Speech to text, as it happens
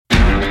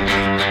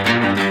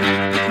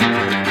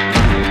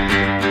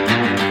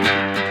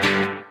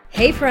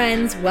Hey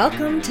friends,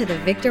 welcome to the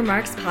Victor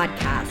Marks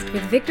podcast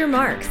with Victor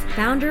Marks,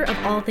 founder of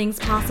All Things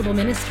Possible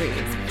Ministries.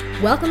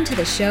 Welcome to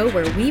the show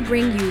where we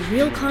bring you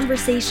real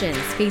conversations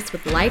faced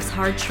with life's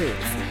hard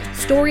truths,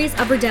 stories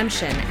of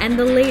redemption, and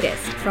the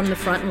latest from the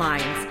front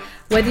lines.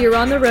 Whether you're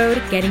on the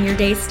road, getting your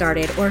day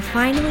started, or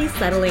finally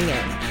settling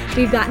in,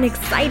 we've got an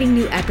exciting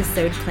new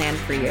episode planned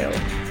for you.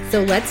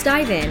 So let's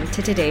dive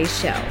into today's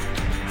show.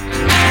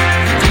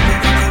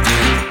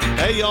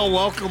 Hey, y'all,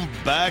 welcome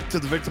back to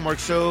the Victor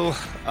Marks Show.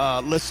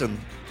 Listen,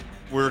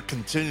 we're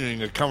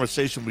continuing a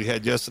conversation we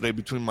had yesterday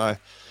between my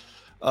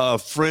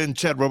friend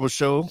Chad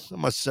Robichaux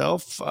and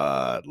myself.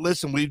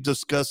 Listen, we've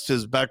discussed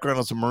his background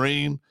as a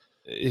Marine,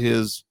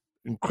 his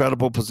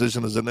incredible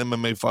position as an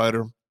MMA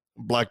fighter,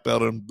 black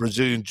belt in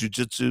Brazilian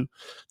Jiu-Jitsu.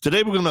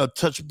 Today, we're going to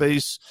touch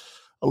base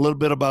a little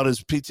bit about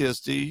his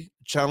PTSD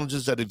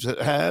challenges that he's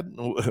had.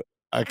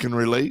 I can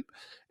relate.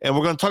 And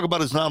we're going to talk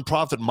about his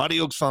nonprofit, Mighty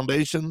Oaks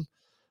Foundation,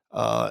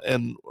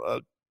 and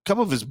a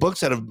couple of his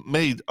books that have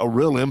made a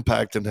real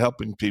impact in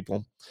helping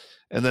people.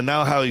 And then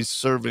now how he's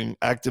serving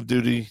active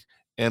duty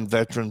and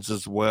veterans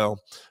as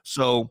well.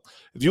 So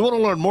if you want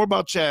to learn more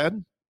about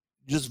Chad,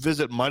 just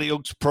visit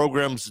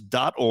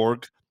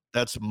mightyoaksprograms.org.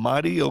 That's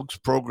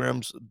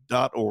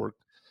mightyoaksprograms.org.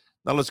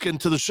 Now let's get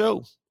into the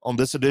show on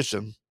this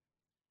edition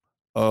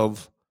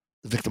of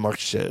the Victor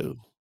Marks Show.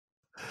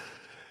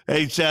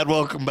 Hey, Chad,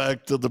 welcome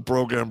back to the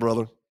program,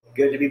 brother.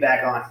 Good to be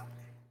back on.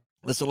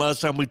 Listen, last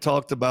time we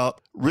talked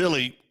about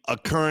really a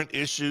current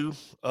issue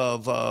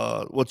of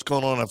what's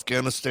going on in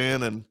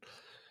Afghanistan and,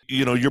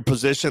 you know, your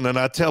position. And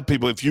I tell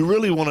people, if you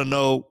really want to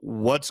know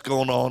what's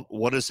going on,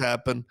 what has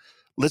happened,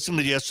 listen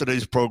to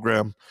yesterday's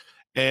program.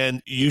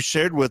 And you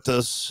shared with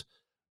us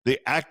the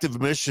active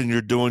mission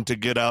you're doing to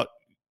get out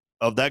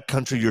of that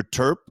country, your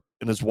Terp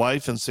and his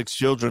wife and 6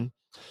 children,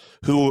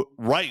 who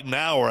right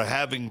now are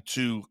having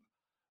to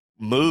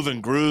move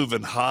and groove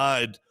and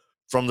hide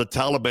from the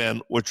Taliban,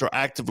 which are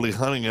actively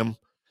hunting him.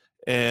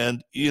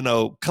 And, you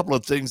know, a couple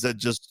of things that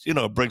just, you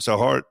know, breaks our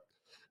heart.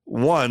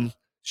 One,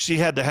 she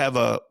had to have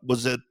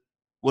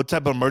what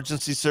type of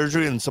emergency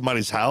surgery in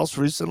somebody's house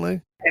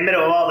recently? In the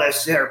middle of all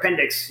this, her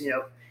appendix,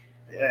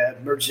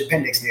 emergency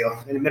appendix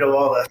deal, in the middle of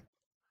all this.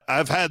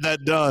 I've had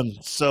that done,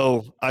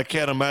 so I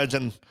can't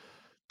imagine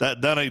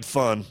that ain't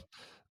fun.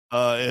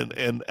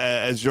 And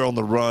as you're on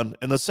the run.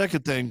 And the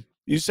second thing,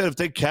 you said if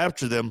they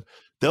capture them,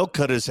 they'll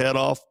cut his head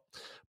off,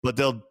 but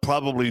they'll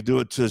probably do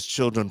it to his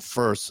children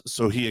first,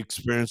 so he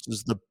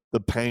experiences the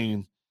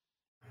pain.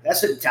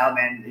 That's what the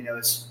Taliban,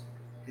 is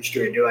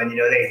history of doing.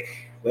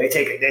 They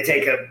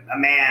take a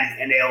man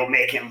and they'll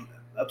make him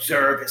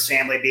observe his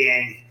family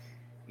being,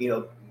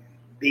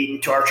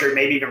 beaten, tortured,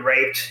 maybe even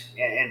raped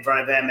in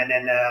front of him, and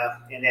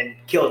then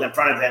killed in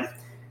front of him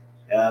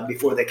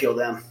before they kill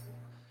them.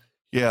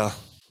 Yeah.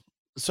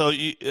 So,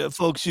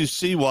 folks, you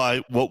see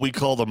why what we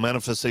call the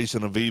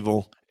manifestation of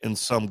evil in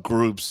some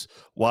groups,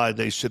 why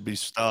they should be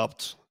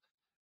stopped,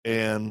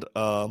 and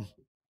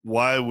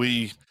why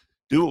we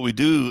do what we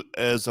do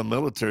as a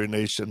military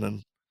nation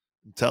and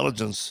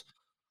intelligence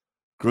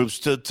groups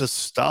to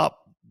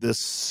stop this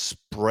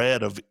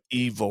spread of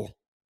evil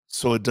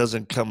so it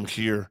doesn't come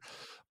here.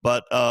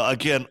 But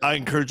again, I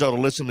encourage y'all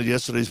to listen to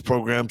yesterday's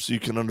program so you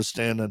can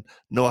understand and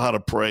know how to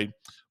pray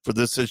for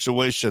this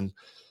situation.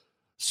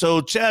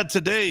 So, Chad,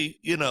 today,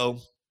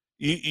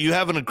 you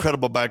have an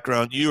incredible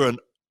background.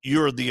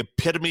 You're the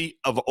epitome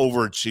of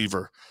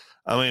overachiever.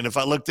 I mean, if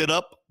I looked it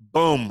up,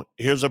 boom,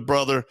 here's a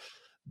brother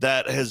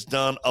that has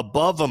done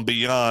above and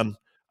beyond.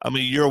 I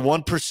mean, you're a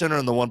 1%er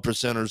in the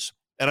 1%ers.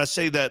 And I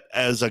say that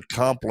as a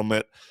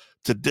compliment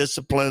to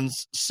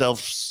disciplines,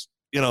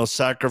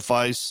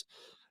 sacrifice,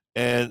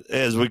 and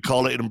as we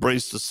call it,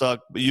 embrace the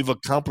suck. But you've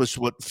accomplished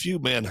what few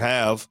men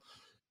have.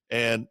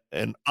 And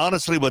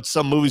honestly, what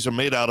some movies are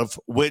made out of,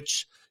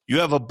 which you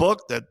have a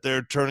book that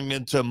they're turning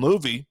into a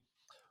movie.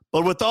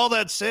 But with all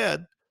that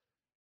said,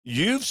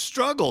 you've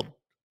struggled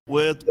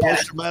with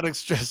post-traumatic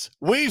stress.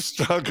 We've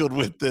struggled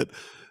with it.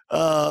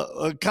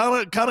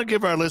 Kind of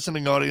give our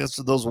listening audience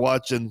and those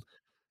watching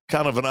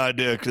kind of an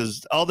idea,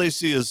 because all they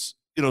see is,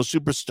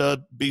 super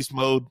stud, beast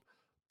mode.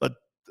 But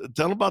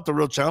tell them about the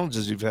real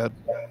challenges you've had.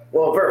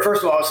 Well,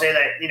 first of all, I'll say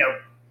that,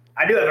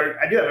 I do have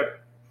a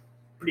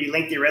pretty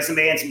lengthy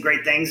resume and some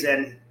great things,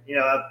 and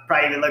I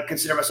probably even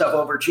consider myself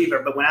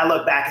overachiever. But when I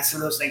look back at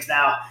some of those things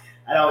now,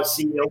 I don't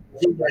see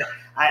overachiever.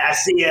 I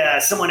see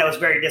someone that was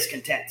very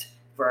discontent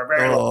for a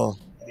very long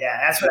time. Yeah,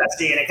 that's what I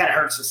see, and it kind of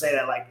hurts to say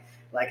that. I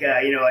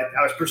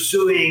was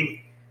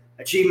pursuing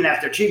achievement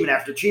after achievement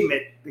after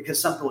achievement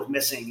because something was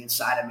missing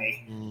inside of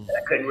me that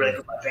I couldn't really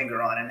put my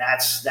finger on, and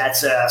that's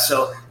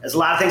so. There's a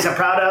lot of things I'm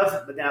proud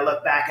of, but then I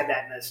look back at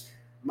that and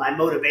my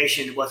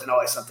motivation wasn't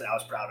always something I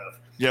was proud of.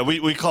 Yeah,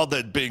 we call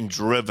that being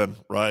driven,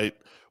 right?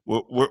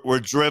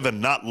 We're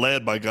driven, not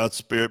led by God's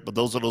Spirit, but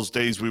those are those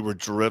days we were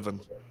driven.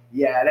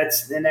 Yeah,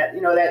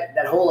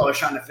 that hole I was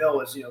trying to fill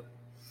was a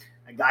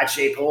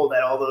God-shaped hole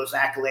that all those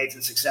accolades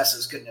and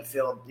successes couldn't have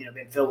filled.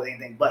 Been filled with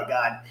anything but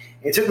God.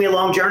 It took me a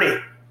long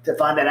journey to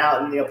find that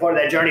out, and part of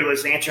that journey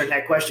was answering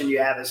that question you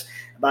have is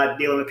about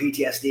dealing with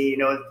PTSD.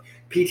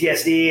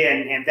 PTSD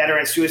and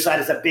veteran suicide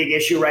is a big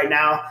issue right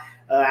now.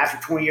 After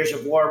 20 years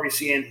of war, we're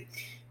seeing,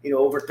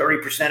 over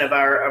 30% of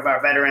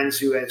our veterans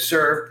who have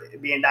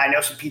served being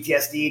diagnosed with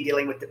PTSD,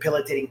 dealing with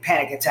debilitating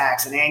panic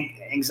attacks and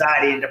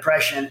anxiety and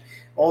depression,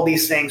 all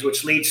these things,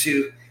 which leads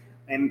to,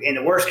 in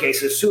the worst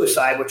cases,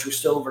 suicide, which was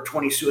still over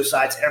 20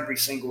 suicides every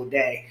single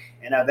day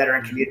in our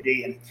veteran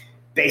community. And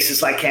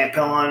bases like Camp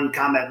Pillen,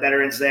 combat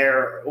veterans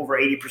there, over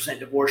 80%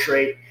 divorce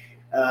rate.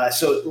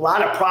 So a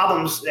lot of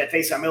problems that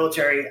face our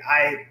military.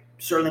 I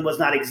certainly was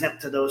not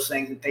exempt to those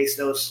things and faced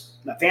those.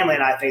 My family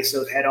and I faced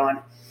those head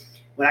on.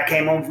 When I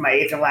came home from my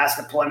 8th and last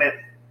deployment,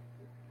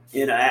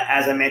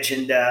 as I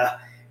mentioned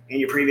in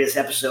your previous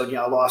episode,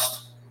 I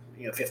lost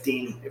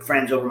 15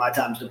 friends over my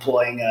times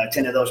deploying,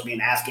 10 of those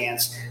being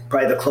Afghans,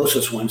 probably the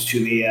closest ones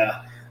to me,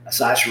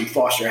 aside from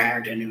Foster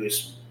Harrington,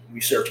 we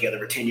served together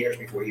for 10 years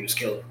before he was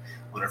killed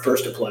on our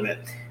first deployment.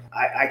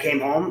 I came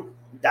home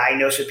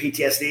diagnosed with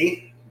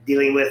PTSD,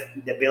 dealing with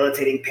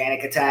debilitating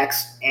panic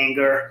attacks,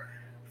 anger,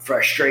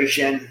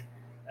 frustration,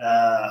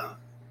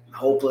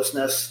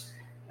 hopelessness,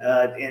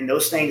 and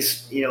those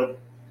things,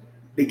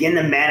 begin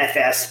to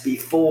manifest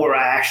before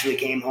I actually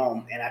came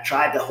home. And I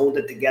tried to hold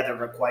it together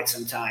for quite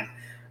some time.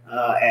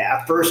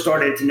 I first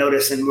started to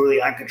notice some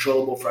really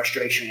uncontrollable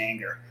frustration and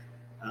anger.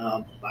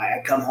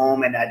 I'd come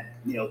home and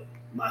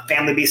my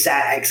family would be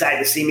excited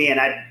to see me, and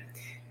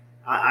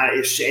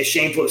it's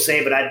shameful to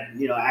say, but I'd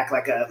act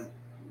like a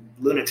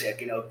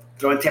lunatic,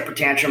 throwing temper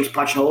tantrums,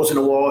 punching holes in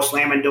the wall,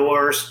 slamming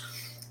doors,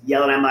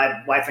 yelling at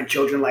my wife and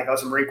children like I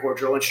was a Marine Corps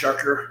drill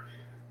instructor.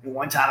 And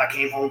one time I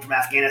came home from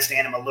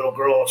Afghanistan and my little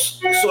girl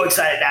was so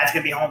excited Dad's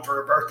gonna be home for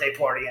her birthday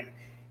party,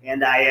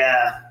 and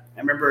I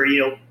remember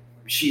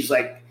she's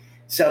like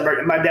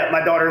celebrating.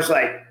 My daughter's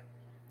like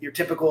your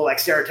typical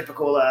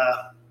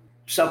stereotypical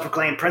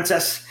self-proclaimed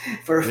princess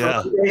for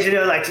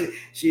like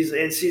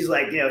she's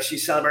like she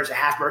celebrates a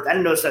half birthday. I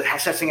didn't know such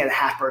thing as a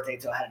half birthday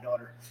until I had a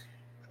daughter.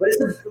 But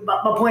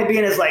my point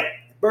being is like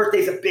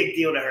birthday's a big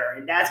deal to her,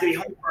 and Dad's gonna be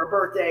home for her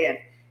birthday,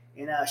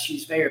 and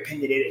she's very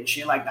opinionated, and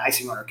she didn't like the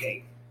icing on her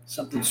cake.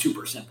 Something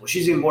super simple.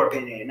 She's even more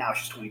opinionated now.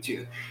 She's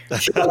 22.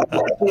 She didn't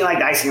like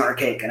the icing on her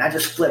cake, and I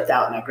just flipped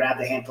out and I grabbed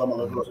a handful of my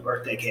little girl's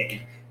birthday cake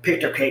and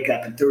picked her cake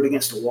up and threw it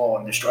against the wall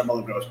and destroyed my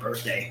little girl's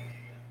birthday.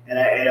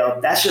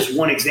 And that's just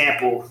one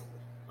example,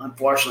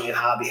 unfortunately, of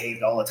how I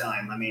behaved all the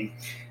time. I mean,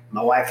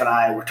 my wife and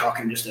I were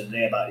talking just the other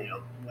day about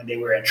one day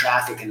we were in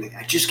traffic, and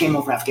I just came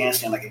home from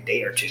Afghanistan like a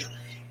day or two,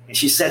 and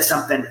she said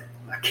something.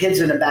 My kid's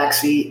in the back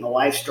seat, my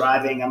wife's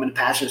driving, I'm in the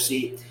passenger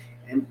seat.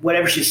 And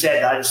whatever she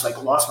said, I just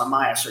lost my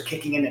mind. I started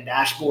kicking in the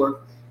dashboard.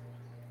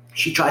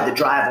 She tried to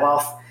drive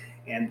off,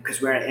 and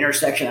because we're at an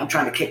intersection, I'm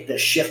trying to kick the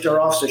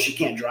shifter off so she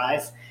can't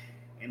drive.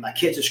 And my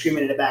kids are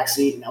screaming in the back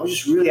seat, and I was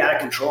just really out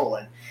of control.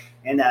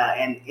 And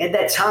at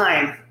that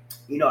time,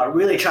 I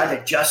really tried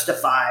to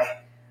justify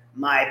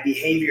my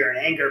behavior and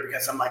anger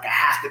because I'm like, I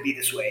have to be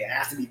this way. I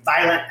have to be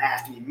violent. I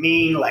have to be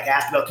mean. Like I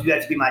have to be able to do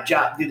that to be my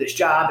job, do this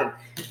job. And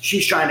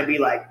she's trying to be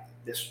like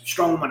this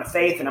strong woman of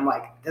faith, and I'm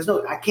like,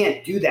 I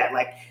can't do that.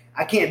 Like,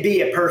 I can't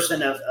be a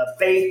person of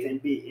faith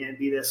and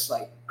be this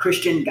like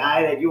Christian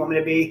guy that you want me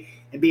to be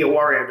and be a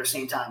warrior at the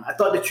same time. I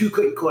thought the two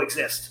couldn't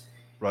coexist.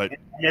 Right.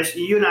 And as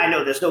you and I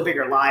know, there's no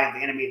bigger lie of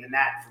the enemy than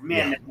that for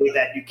men,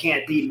 that you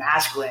can't be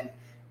masculine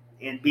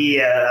and be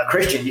a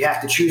Christian. You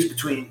have to choose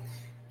between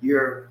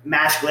your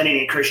masculinity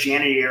and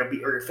Christianity or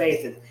your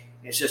faith. And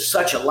it's just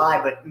such a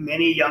lie. But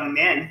many young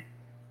men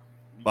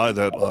buy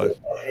that lie.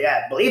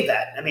 Yeah, believe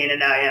that. I mean,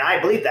 and I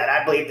believe that.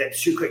 I believe that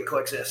two couldn't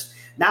coexist.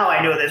 Now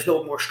I know there's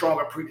no more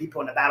stronger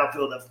people in the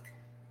battlefield of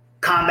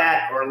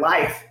combat or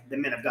life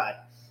than men of God.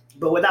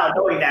 But without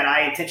knowing that,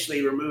 I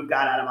intentionally removed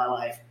God out of my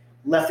life,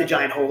 left a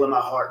giant hole in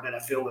my heart that I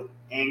filled with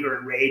anger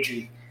and rage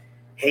and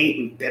hate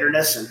and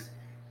bitterness,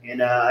 and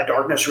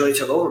darkness really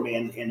took over me.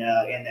 And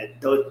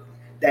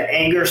that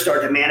anger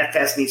started to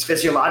manifest these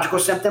physiological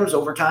symptoms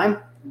over time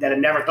that I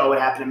never thought would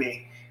happen to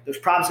me. Those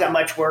problems got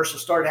much worse. I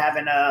started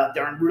having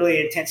during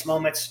really intense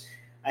moments.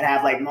 I'd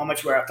have like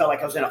moments where I felt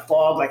like I was in a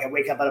fog, like I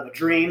wake up out of a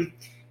dream.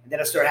 And then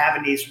I started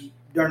having these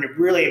during the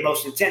really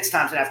most intense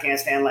times in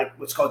Afghanistan, like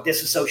what's called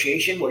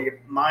disassociation, where your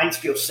mind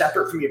feels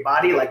separate from your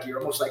body, like you're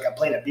almost like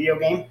playing a video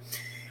game.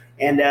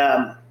 And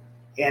I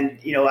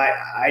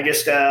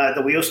just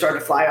the wheels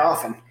started to fly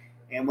off.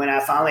 And when I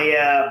finally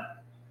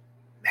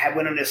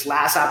went on this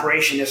last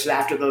operation, this is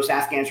after those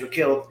Afghans were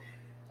killed,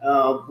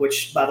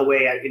 which, by the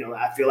way,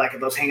 I feel like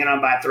if I was hanging on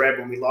by a thread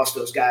when we lost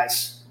those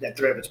guys, that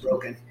thread was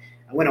broken.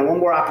 I went on one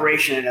more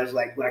operation, and I was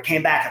like, when I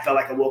came back, I felt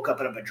like I woke up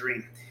out of a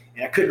dream,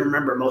 and I couldn't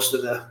remember most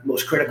of the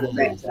most critical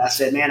things. And I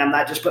said, man, I'm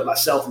not just putting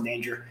myself in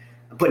danger.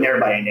 I'm putting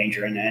everybody in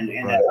danger.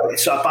 And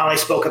so I finally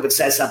spoke up and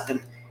said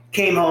something,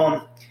 came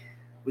home,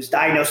 was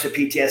diagnosed with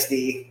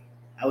PTSD.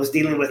 I was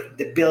dealing with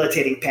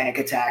debilitating panic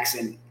attacks,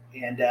 and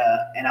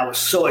I was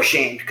so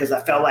ashamed because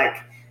I felt like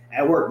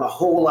I worked my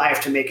whole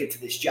life to make it to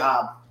this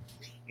job.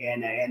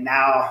 And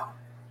now,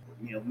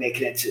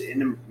 making it in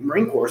the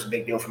Marine Corps is a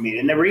big deal for me.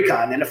 And the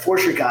recon, then the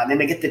force recon, then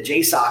to get the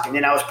JSOC. And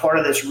then I was part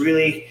of this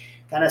really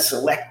kind of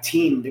select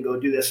team to go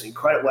do this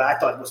what I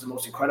thought was the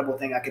most incredible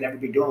thing I could ever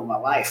be doing with my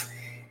life.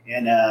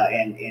 And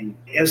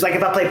it was like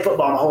if I played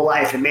football my whole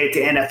life and made it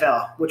to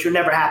NFL, which would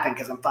never happen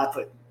because I'm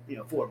 5'4",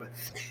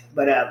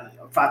 but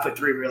 5'3"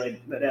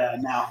 really. But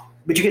now,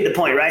 but you get the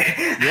point, right?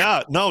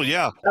 Yeah. No.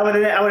 Yeah. I would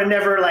have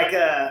never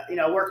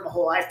worked my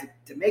whole life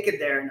to make it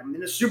there, and I'm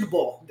in the Super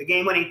Bowl, the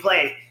game-winning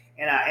play,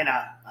 and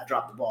I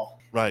dropped the ball.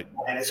 Right.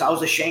 And so I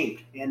was ashamed,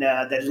 and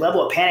the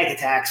level of panic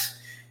attacks.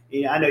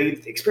 I know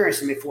you've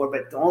experienced them before,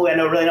 but the only way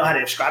I really know how to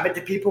describe it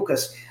to people,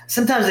 because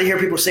sometimes I hear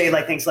people say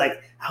things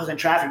like, I was in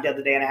traffic the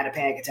other day and I had a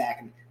panic attack,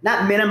 and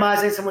not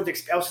minimizing someone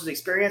else's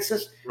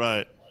experiences.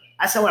 Right.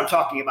 That's not what I'm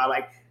talking about.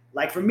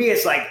 Like for me,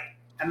 it's like,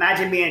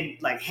 imagine being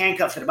like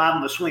handcuffed to the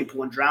bottom of a swimming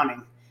pool and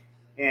drowning.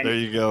 And there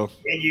you go.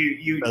 And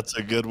you that's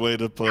a good way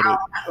to put it.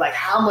 Like,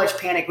 how much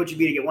panic would you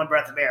be to get one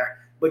breath of air,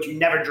 but you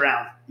never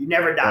drown, you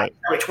never die,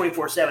 right.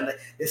 24/7.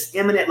 This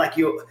imminent,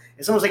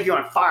 it's almost like you're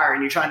on fire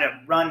and you're trying to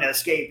run to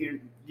escape.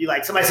 You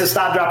like somebody says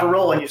stop, drop, and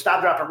roll, and you stop,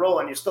 drop, and roll,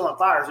 and you're still on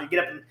fire. So you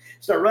get up and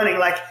start running.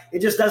 Like, it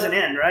just doesn't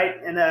end,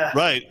 right? And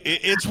right,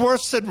 it's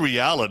worse than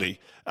reality.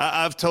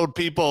 I've told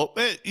people,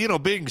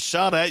 being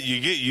shot at, you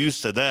get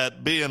used to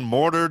that. Being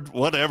mortared,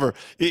 whatever.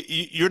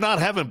 You're not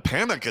having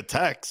panic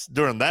attacks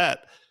during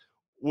that.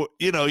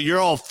 You're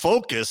all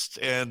focused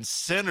and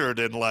centered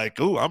and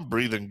like, oh, I'm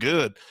breathing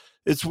good.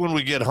 It's when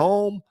we get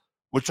home,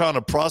 we're trying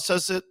to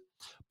process it.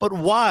 But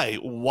why?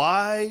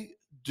 Why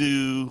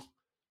do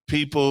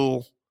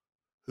people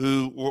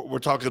who we're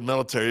talking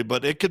military,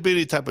 but it could be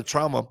any type of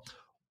trauma,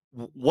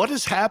 what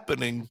is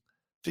happening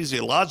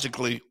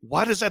physiologically?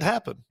 Why does that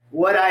happen?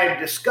 What I have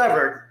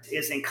discovered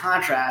is in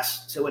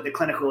contrast to what the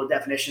clinical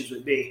definitions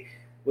would be,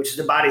 which is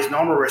the body's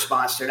normal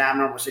response to an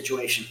abnormal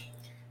situation.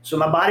 So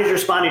my body's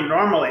responding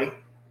normally.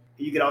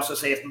 You could also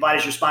say if the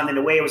body's responding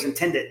the way it was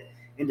intended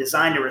and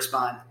designed to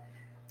respond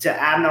to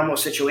abnormal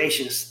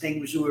situations,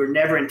 things we were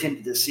never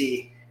intended to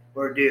see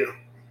or do,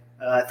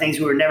 things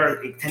we were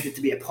never intended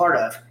to be a part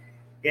of.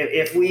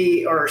 If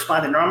we are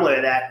responding normally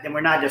to that, then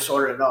we're not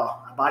disordered at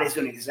all. Our body's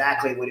doing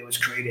exactly what it was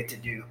created to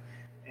do,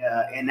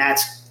 and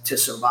that's to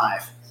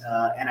survive.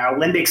 And our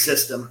limbic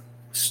system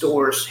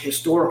stores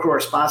historical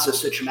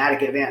responses to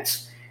traumatic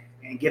events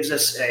and gives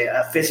us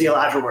a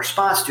physiological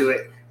response to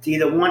it to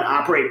either, one,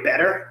 operate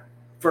better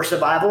for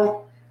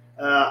survival,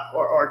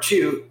 or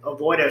two,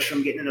 avoid us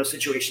from getting in those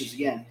situations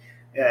again.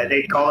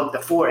 They call it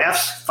the 4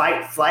 Fs: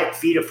 fight, flight,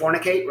 feed, or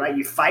fornicate, right?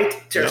 You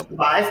fight to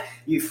survive,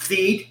 you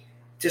feed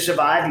to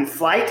survive, you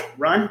flight,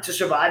 run to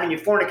survive, and you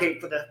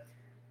fornicate for the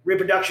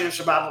reproduction and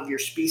survival of your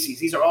species.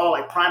 These are all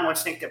like primal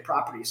instinctive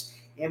properties.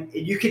 And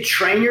you could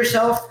train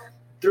yourself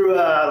through,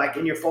 like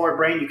in your forward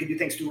brain, you can do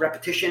things through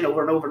repetition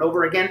over and over and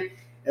over again.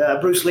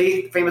 Bruce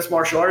Lee, famous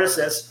martial artist,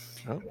 says,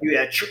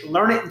 you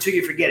learn it until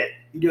you forget it.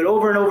 You do it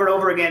over and over and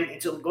over again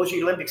until it goes to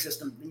your limbic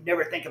system. You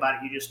never think about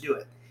it, you just do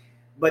it.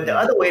 But the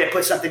other way to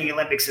put something in your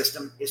limbic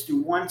system is through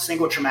one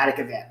single traumatic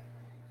event.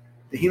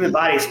 The human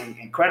body is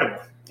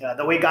incredible.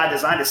 The way God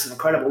designed us is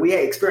incredible. We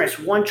experience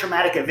one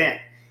traumatic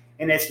event,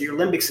 and it's your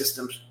limbic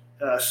system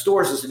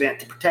stores this event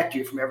to protect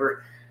you from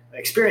ever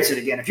experiencing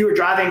it again. If you were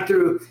driving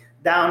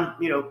down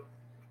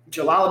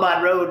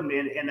Jalalabad Road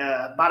in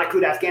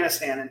Barakut,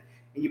 Afghanistan, and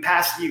you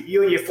pass,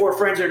 you and your 4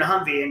 friends are in a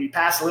Humvee, and you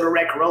pass a little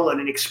red Corolla and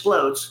it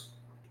explodes,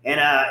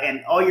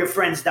 and all your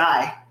friends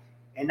die,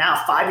 and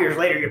now 5 years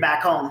later you're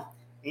back home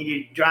and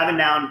you're driving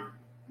down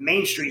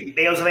Main Street in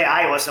Balesville,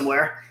 Iowa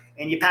somewhere,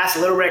 and you pass a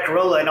little red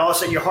Corolla, and all of a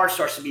sudden your heart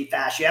starts to beat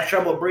fast. You have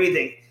trouble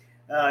breathing.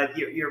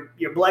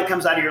 Your blood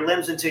comes out of your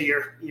limbs into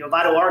your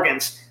vital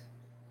organs.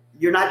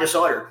 You're not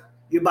disordered.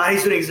 Your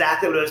body's doing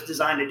exactly what it was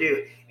designed to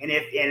do. And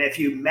if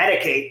you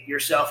medicate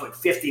yourself with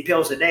 50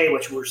 pills a day,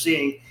 which we're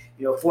seeing,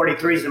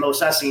 43 is the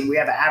most I've seen. We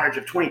have an average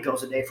of 20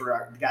 pills a day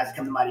for the guys that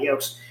come to Mighty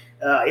Oaks.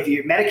 If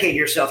you medicate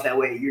yourself that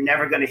way, you're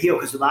never going to heal,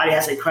 because the body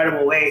has an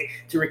incredible way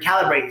to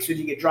recalibrate. So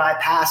you get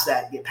past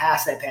that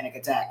panic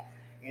attack,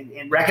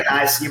 and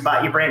recognize your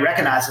brain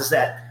recognizes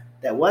that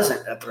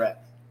wasn't a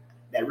threat.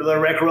 That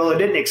little red Corolla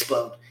didn't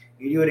explode.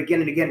 You do it again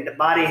and again. The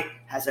body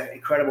has an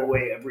incredible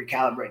way of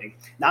recalibrating.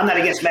 Now, I'm not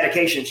against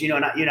medications. You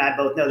and I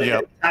both know that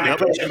there's time and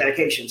place for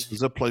medications.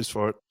 There's a place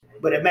for it.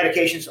 But if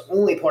medication's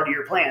only part of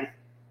your plan,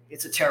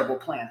 it's a terrible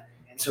plan.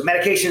 And so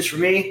medications for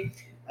me,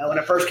 when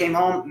I first came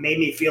home, made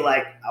me feel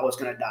like I was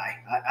going to die.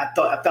 I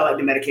felt like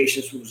the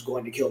medications was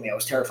going to kill me. I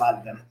was terrified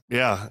of them.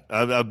 Yeah,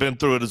 I've been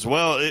through it as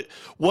well.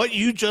 What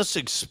you just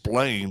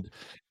explained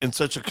in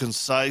such a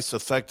concise,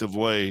 effective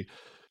way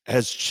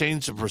has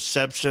changed the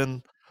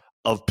perception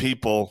of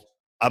people.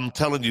 I'm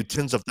telling you,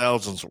 tens of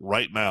thousands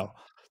right now.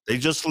 They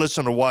just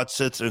listen to Watch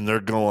Sits and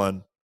they're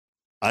going,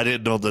 I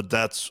didn't know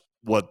that's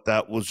what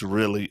that was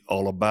really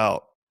all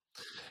about.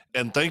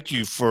 And thank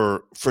you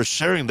for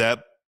sharing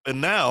that.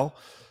 And now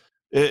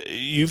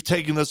you've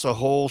taken this a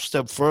whole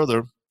step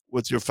further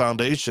with your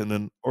foundation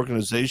and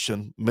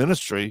organization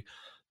ministry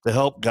to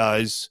help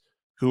guys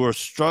who are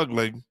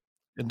struggling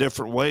in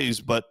different ways.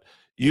 But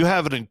you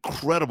have an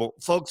incredible,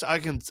 folks, I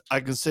can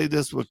say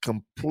this with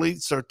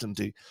complete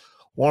certainty,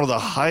 one of the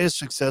highest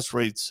success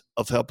rates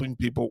of helping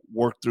people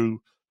work through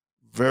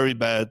very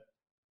bad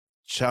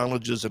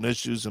challenges and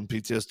issues and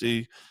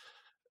PTSD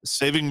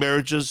saving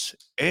marriages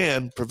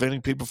and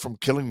preventing people from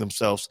killing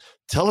themselves.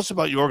 Tell us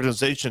about your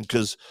organization,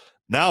 because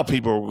now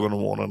people are going to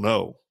want to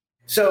know.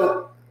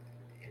 So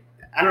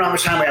I don't know how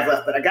much time we have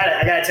left, but I got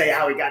to tell you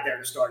how we got there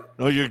to start it.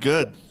 No, you're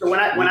good. So when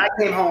I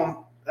came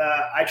home,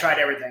 I tried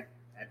everything.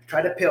 I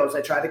tried the pills.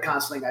 I tried the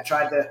counseling. I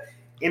tried the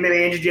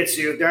MMA and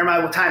jiu-jitsu. During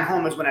my time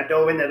home is when I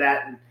dove into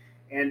that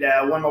and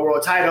won my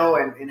world title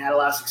and had a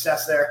lot of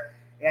success there.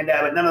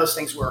 But none of those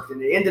things worked.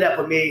 And it ended up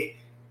with me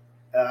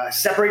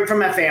separating from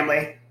my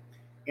family,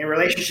 in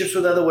relationships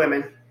with other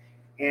women,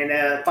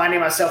 and finding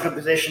myself in a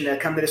position to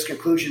come to this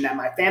conclusion that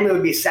my family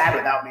would be sad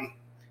without me,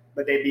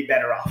 but they'd be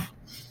better off.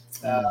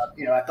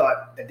 I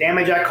thought the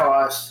damage I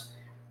caused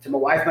to my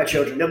wife, my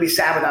children, they'll be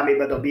sad without me,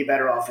 but they'll be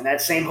better off. And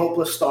that same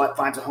hopeless thought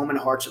finds a home in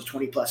the hearts of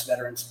 20-plus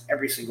veterans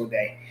every single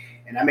day.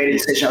 And I made a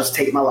decision I was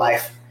taking my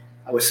life.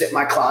 I would sit in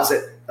my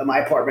closet of my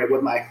apartment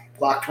with my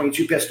Glock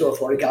 22 pistol, a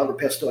 40 caliber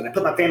pistol, and I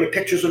put my family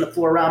pictures on the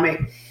floor around me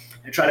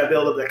and try to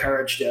build up the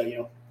courage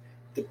to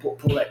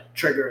pull that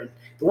trigger. And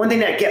the one thing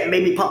that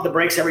made me pump the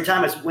brakes every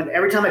time is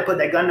every time I put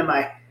that gun to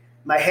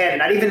my head,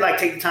 and I'd even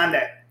take the time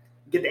to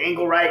get the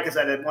angle right because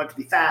I didn't want it to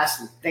be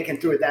fast and thinking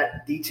through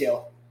that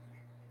detail.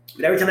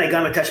 But every time that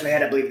gun would touch my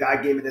head, I believe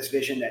God gave me this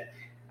vision that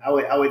I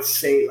would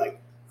say,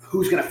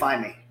 who's going to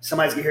find me?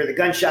 Somebody's going to hear the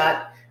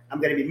gunshot. I'm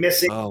going to be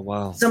missing. Oh,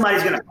 wow.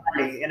 Somebody's going to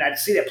find me. And I'd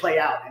see that play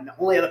out. And the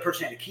only other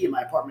person who had a key in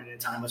my apartment at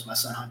the time was my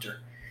son, Hunter.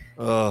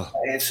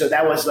 And so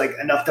that was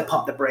enough to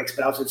pump the brakes.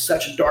 But I was in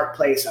such a dark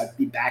place, I'd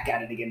be back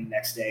at it again the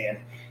next day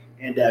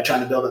and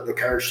trying to build up the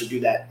courage to do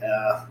that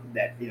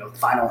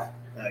final,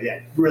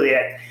 really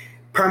that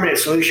permanent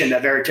solution to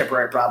very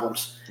temporary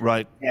problems.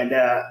 Right. And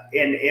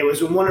it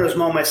was one of those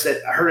moments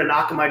that I heard a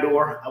knock on my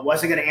door. I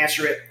wasn't going to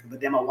answer it,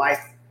 but then my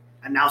wife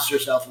announced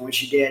herself. And when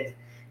she did,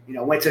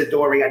 went to the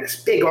door, we got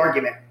this big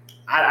argument.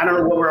 I don't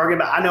know what we're arguing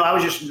about. I know I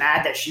was just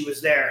mad that she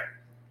was there.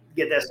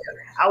 Get this.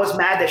 I was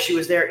mad that she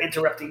was there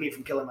interrupting me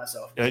from killing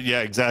myself. Yeah,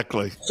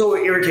 exactly. So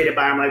irritated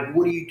by her. I'm like,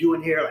 what are you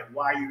doing here?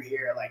 Why are you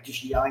here?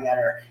 Just yelling at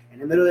her. In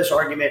the middle of this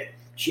argument,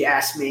 she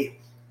asked me,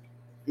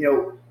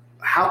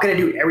 how can I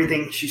do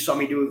everything she saw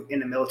me do in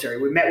the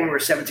military? We met when we were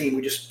 17.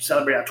 We just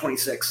celebrated our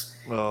 26.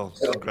 Oh,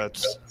 so,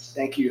 congrats.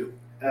 Thank you.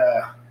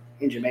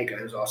 In Jamaica.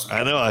 It was awesome.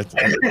 I know.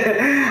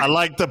 I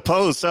liked the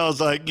post. I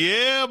was like,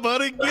 yeah,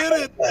 buddy,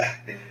 get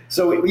it.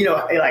 So,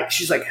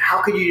 she's like,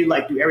 how could you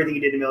do everything you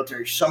did in the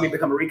military? She saw me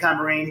become a recon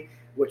Marine,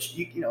 which,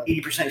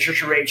 80%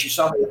 attrition rate. She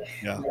saw me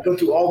go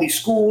through all these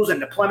schools and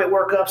deployment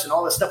workups and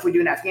all the stuff we do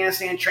in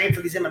Afghanistan, train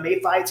for these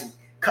MMA fights and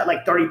cut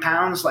 30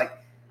 pounds.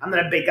 I'm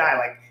not a big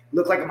guy.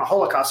 Look like I'm a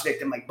Holocaust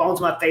victim, bones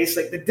in my face,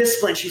 the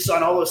discipline she saw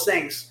in all those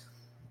things.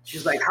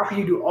 She's like, how can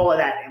you do all of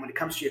that? And when it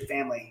comes to your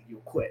family, you'll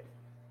quit.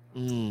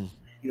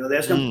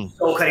 There's no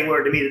soul cutting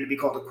word to me than to be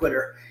called a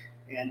quitter.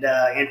 And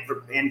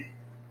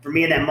for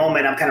me in that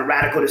moment, I'm kind of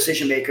radical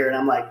decision maker. And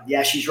I'm like,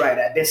 yeah, she's right.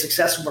 I've been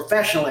successful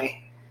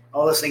professionally,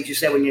 all those things you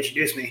said when you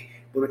introduced me,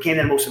 but it came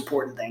to the most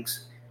important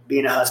things: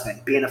 being a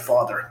husband, being a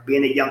father,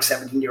 being a young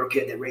 17-year-old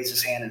kid that raised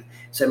his hand and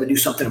said, I'm going to do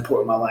something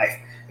important in my life.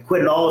 I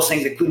quitted all those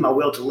things, including my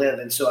will to live.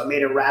 And so I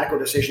made a radical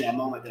decision at that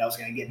moment that I was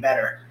going to get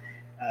better.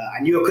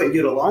 I knew I couldn't do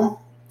it alone,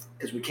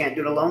 because we can't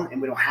do it alone and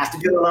we don't have to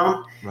do it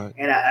alone. Right.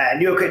 And I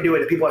knew I couldn't do it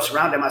with the people I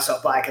surrounded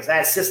myself by, because I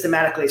had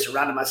systematically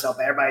surrounded myself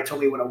by everybody who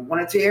told me what I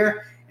wanted to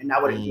hear and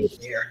not what I needed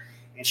to hear.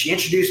 And she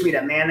introduced me to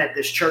a man at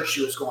this church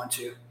she was going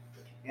to.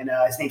 And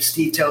his name's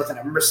Steve Toth. And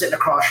I remember sitting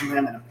across from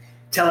him and I'm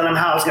telling him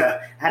how I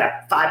had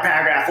a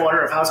 5-paragraph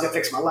order of how I was going to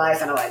fix my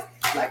life. And I'm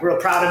like real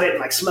proud of it,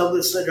 and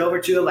smugly slid it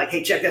over to him,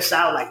 hey, check this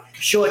out,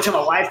 show it to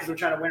my wife because we're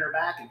trying to win her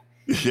back.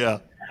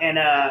 And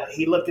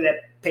he looked at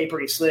that paper,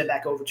 he slid it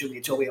back over to me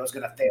and told me I was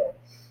going to fail.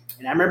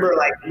 And I remember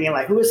being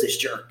who is this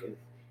jerk?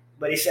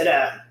 But he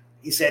said,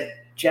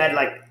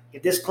 Chad,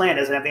 if this plan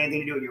doesn't have anything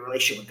to do with your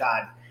relationship with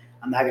God,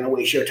 I'm not going to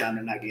waste your time.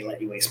 I'm not going to let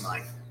you waste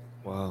mine.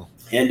 Wow.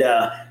 And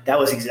that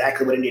was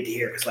exactly what I needed to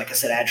hear. Because like I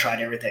said, I had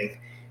tried everything.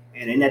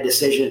 And in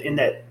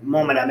that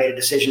moment, I made a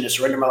decision to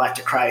surrender my life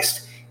to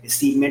Christ. And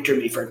Steve mentored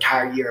me for an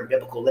entire year of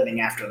biblical living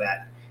after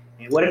that.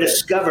 And what I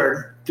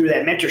discovered through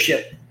that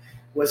mentorship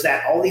was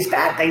that all these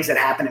bad things that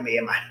happened to me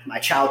in my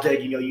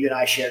childhood, you and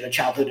I shared the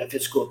childhood of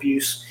physical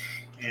abuse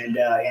and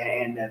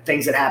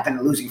things that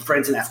happened, losing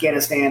friends in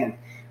Afghanistan, and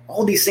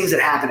all these things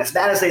that happened, as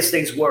bad as those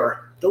things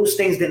were, those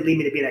things didn't lead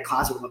me to be in a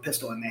closet with a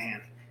pistol in my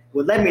hand.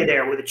 What led me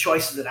there were the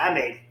choices that I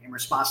made in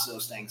response to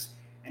those things.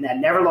 And I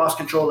never lost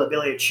control of the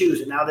ability to choose.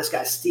 And now this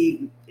guy,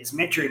 Steve, is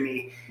mentoring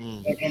me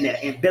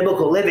in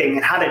biblical living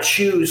and how to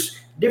choose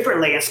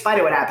differently in spite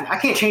of what happened. I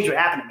can't change what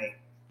happened to me.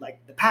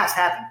 The past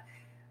happened.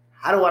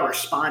 How do I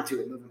respond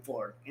to it moving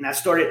forward? And I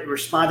started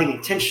responding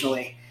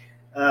intentionally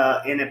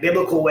in a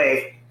biblical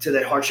way to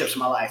the hardships of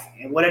my life.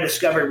 And what I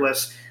discovered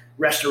was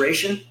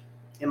restoration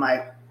in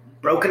my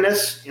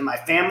brokenness, in my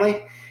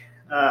family.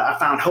 I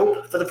found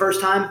hope for the first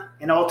time.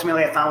 And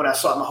ultimately, I found what I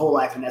sought my whole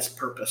life, and that's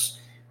purpose.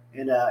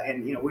 And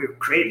we were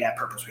created that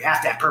purpose. We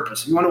have to have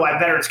purpose. You wonder why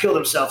veterans kill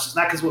themselves. It's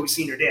not because what we've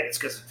seen or did. It's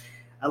because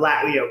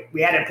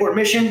we had an important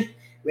mission,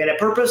 we had a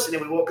purpose, and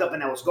then we woke up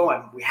and that was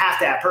going. We have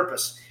to have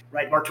purpose,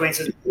 right? Mark Twain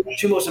says the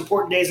 2 most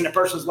important days in a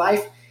person's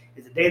life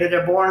is the day that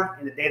they're born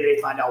and the day that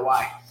they find out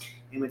why.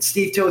 And when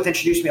Steve Toth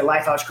introduced me to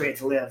Life I Was Created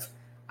to Live,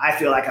 I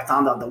feel like I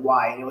found out the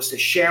why. And it was to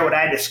share what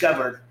I had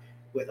discovered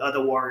with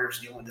other warriors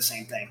dealing with the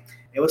same thing.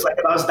 It was like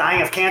if I was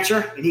dying of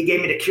cancer and he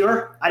gave me the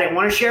cure, I didn't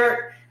want to share it.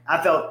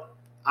 I felt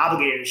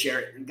obligated to share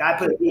it. And God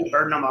put a deep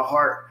burden on my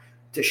heart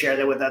to share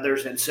that with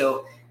others. And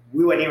so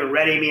we weren't even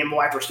ready. Me and my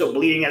wife were still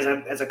bleeding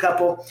as a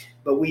couple,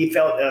 but we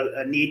felt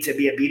a need to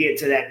be obedient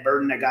to that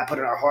burden that God put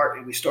in our heart.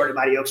 And we started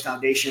Mighty Oaks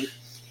Foundation.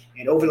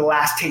 And over the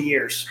last 10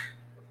 years,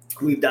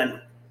 we've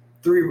done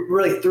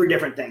three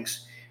different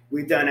things.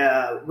 We've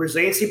done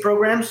resiliency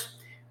programs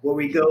where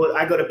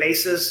I go to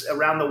bases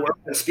around the world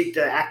and speak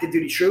to active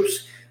duty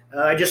troops.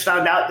 I just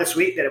found out this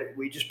week that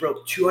we just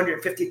broke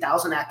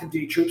 250,000 active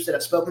duty troops that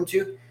I've spoken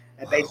to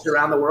at bases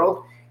around the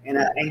world, and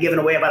given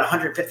away about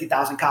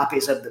 150,000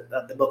 copies of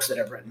the books that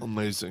I've written.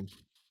 Amazing.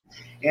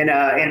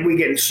 And we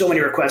get so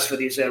many requests for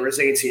these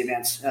resiliency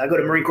events. I go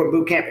to Marine Corps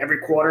boot camp every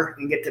quarter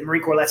and the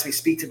Marine Corps lets me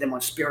speak to them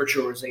on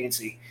spiritual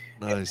resiliency.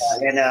 Nice.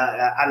 And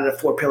out of the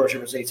 4 pillars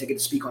of resiliency, I get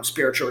to speak on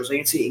spiritual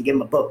resiliency and give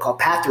them a book called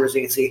Path to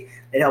Resiliency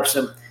that helps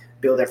them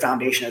build their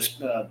foundation as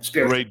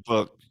spiritual. Great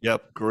book.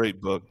 Yep, great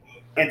book.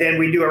 And then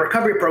we do a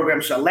recovery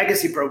program, so a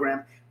legacy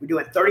program. We do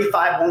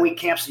 35 one-week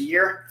camps a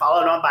year,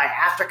 followed on by an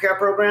aftercare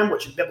program,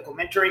 which is biblical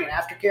mentoring and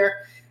aftercare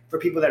for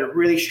people that are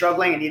really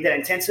struggling and need that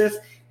intensive.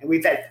 And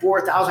we've had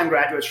 4,000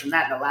 graduates from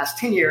that in the last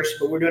 10 years,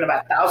 but we're doing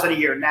about 1,000 a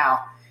year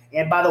now.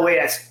 And by the way,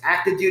 that's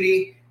active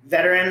duty,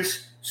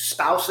 veterans,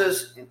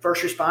 spouses, and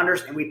first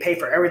responders, and we pay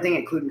for everything,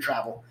 including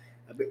travel.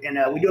 And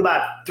we do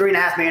about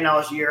 $3.5 million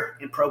a year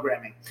in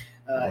programming.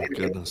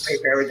 Goodness. Pay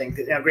for everything.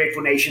 A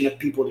grateful nation of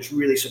people just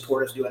really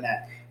support us doing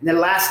that. And then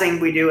the last thing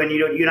we do, and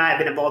you and I have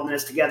been involved in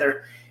this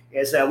together,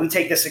 is we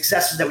take the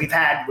successes that we've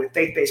had with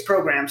faith-based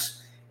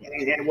programs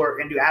and work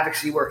and do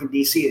advocacy work in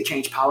D.C. to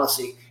change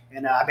policy.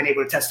 And I've been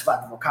able to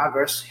testify before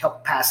Congress,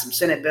 help pass some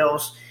Senate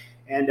bills,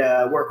 and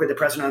work with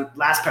the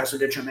last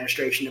presidential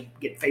administration to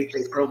get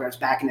faith-based programs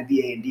back in the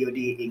VA and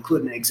DOD,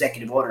 including an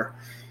executive order.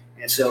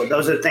 And so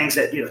those are the things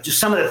that, just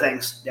some of the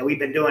things that we've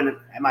been doing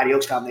at Mighty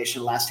Oaks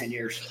Foundation in the last 10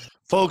 years.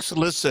 Folks,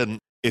 listen,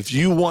 if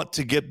you want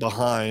to get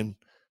behind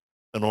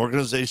an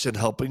organization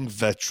helping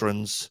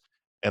veterans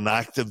and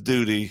active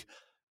duty,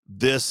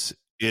 this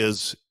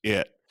is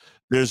it.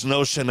 There's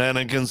no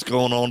shenanigans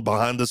going on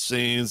behind the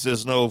scenes.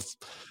 There's no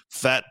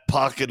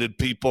fat-pocketed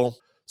people.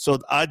 So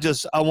I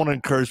want to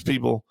encourage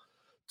people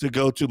to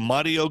go to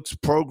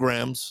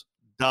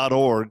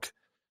mightyoaksprograms.org,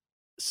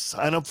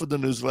 sign up for the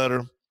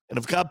newsletter, and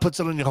if God puts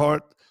it on your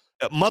heart,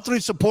 monthly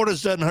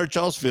supporters doesn't hurt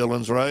y'all's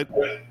feelings, right?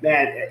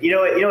 Man, you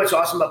know what's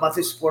awesome about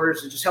monthly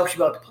supporters? It just helps you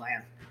build the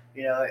plan.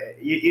 You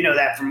know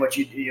that from what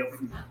you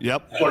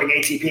Yep. Supporting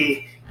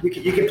ATP,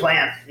 you can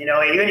plan.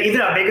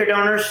 Even our bigger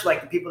donors,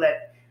 like the people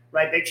that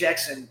write big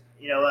checks, and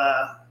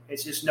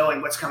it's just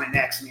knowing what's coming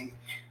next. I mean,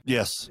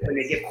 yes, when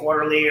they give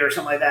quarterly or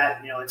something like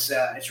that,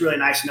 it's really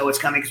nice to know what's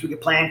coming because we can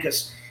plan.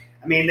 Because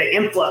I mean, the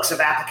influx of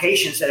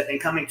applications that have been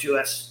coming to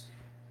us,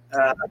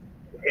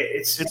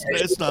 it's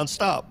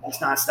nonstop. It's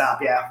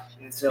nonstop, yeah.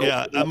 And so,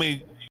 yeah, I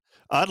mean,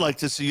 I'd like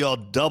to see y'all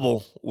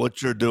double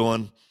what you're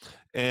doing,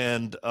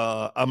 and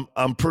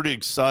I'm pretty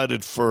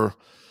excited for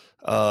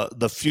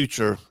the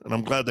future, and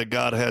I'm glad that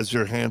God has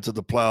your hand to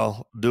the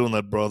plow doing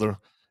that, brother.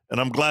 And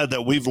I'm glad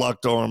that we've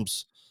locked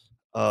arms.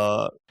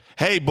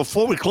 Hey,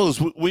 before we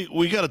close,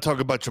 we got to talk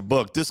about your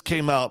book. This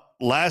came out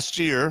last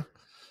year.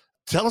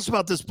 Tell us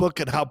about this book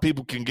and how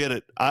people can get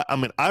it. I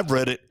mean, I've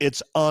read it.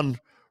 It's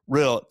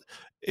unreal.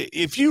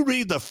 If you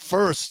read the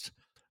first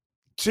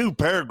 2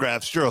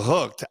 paragraphs, you're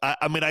hooked.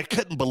 I mean, I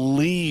couldn't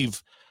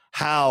believe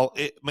how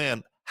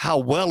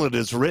well it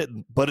is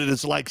written, but it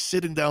is like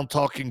sitting down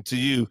talking to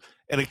you,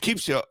 and it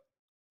keeps you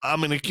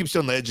on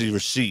the edge of your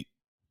seat.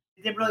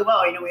 It did really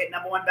well. We hit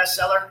 #1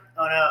 bestseller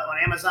on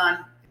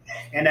Amazon,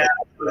 and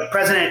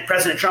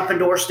President Trump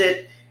endorsed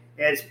it.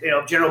 As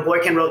General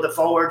Boykin wrote the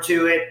foreword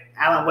to it.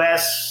 Alan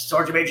West,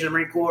 Sergeant Major of the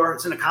Marine Corps,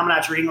 it's in the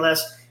Commandant's reading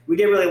list. We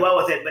did really well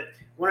with it, but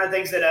one of the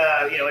things that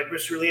it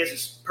just really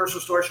is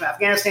personal stories from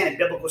Afghanistan and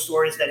biblical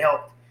stories that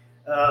helped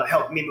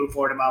me move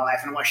forward in my life,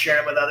 and I want to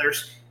share it with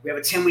others. We have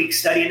a 10-week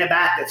study in the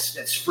back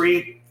that's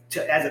free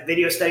as a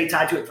video study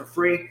tied to it for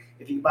free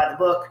if you can buy the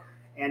book,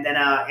 and then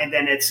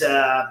it's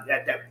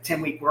that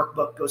 10-week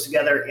workbook goes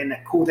together. And the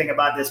cool thing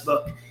about this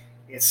book,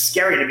 it's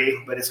scary to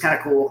me, but it's kind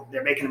of cool.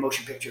 They're making a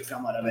motion picture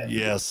film out of it.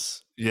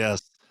 Yes.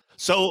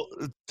 So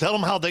tell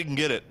them how they can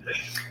get it.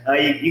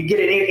 You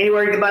get it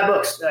anywhere you can buy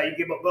books.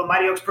 You can go to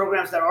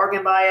MightyOaksPrograms.org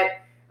and buy it.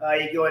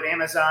 You go to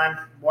Amazon,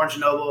 Barnes &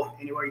 Noble,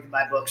 anywhere you can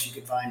buy books, you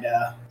can find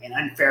An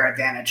Unfair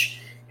Advantage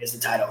is the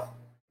title.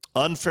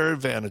 Unfair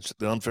Advantage,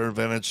 The Unfair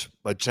Advantage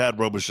by Chad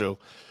Robichaux.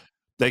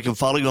 They can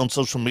follow you on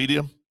social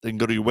media. They can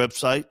go to your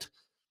website.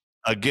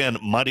 Again,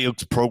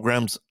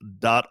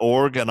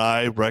 MightyOaksPrograms.org, and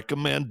I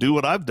recommend do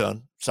what I've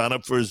done. Sign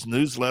up for his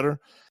newsletter.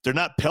 They're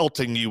not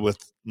pelting you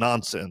with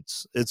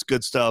nonsense. It's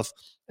good stuff.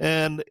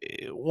 And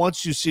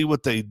once you see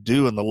what they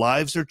do and the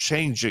lives are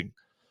changing,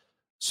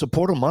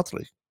 support them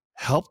monthly.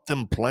 Help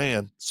them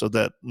plan so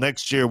that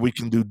next year we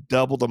can do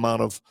double the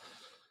amount of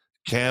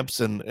camps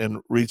and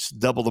reach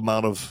double the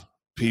amount of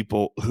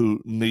people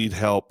who need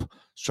help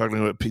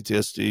struggling with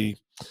PTSD.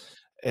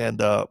 And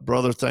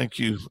brother, thank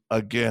you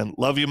again.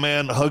 Love you,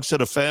 man. Hugs to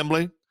the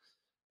family.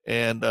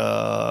 And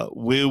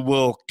we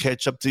will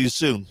catch up to you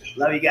soon.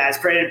 Love you guys.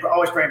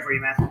 Always praying for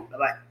you, man.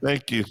 Bye-bye.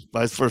 Thank you.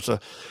 Vice versa.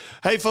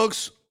 Hey,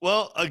 folks.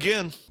 Well,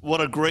 again,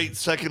 what a great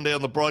second day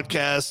on the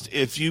broadcast.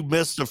 If you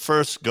missed the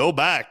first, go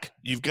back.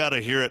 You've got to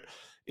hear it.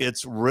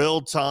 It's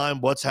real time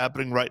what's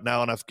happening right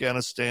now in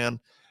Afghanistan,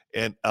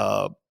 and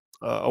a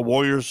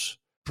warrior's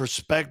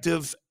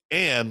perspective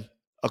and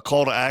a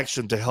call to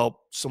action to help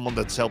someone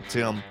that's helped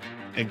him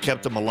and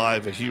kept him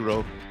alive, a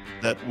hero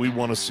that we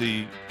want to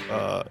see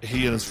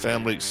he and his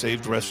family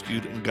saved,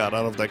 rescued, and got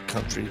out of that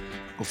country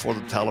before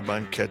the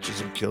Taliban catches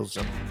and kills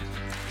them.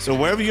 So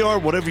wherever you are,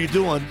 whatever you're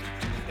doing,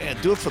 man,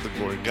 do it for the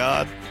glory of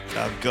God.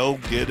 Now go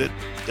get it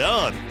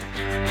done.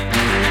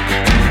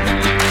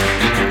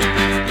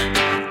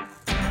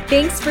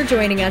 Thanks for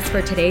joining us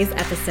for today's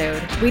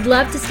episode. We'd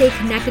love to stay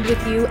connected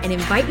with you and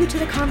invite you to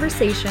the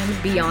conversation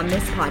beyond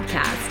this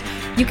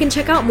podcast. You can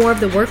check out more of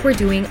the work we're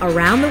doing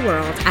around the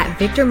world at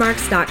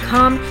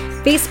victormarks.com,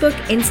 Facebook,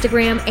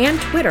 Instagram,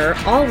 and Twitter,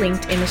 all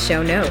linked in the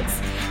show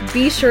notes.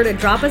 Be sure to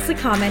drop us a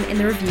comment in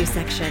the review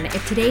section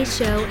if today's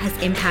show has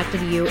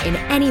impacted you in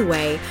any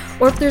way,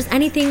 or if there's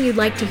anything you'd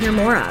like to hear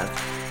more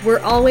of. We're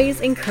always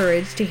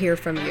encouraged to hear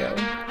from you.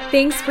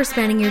 Thanks for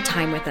spending your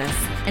time with us.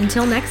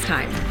 Until next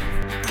time.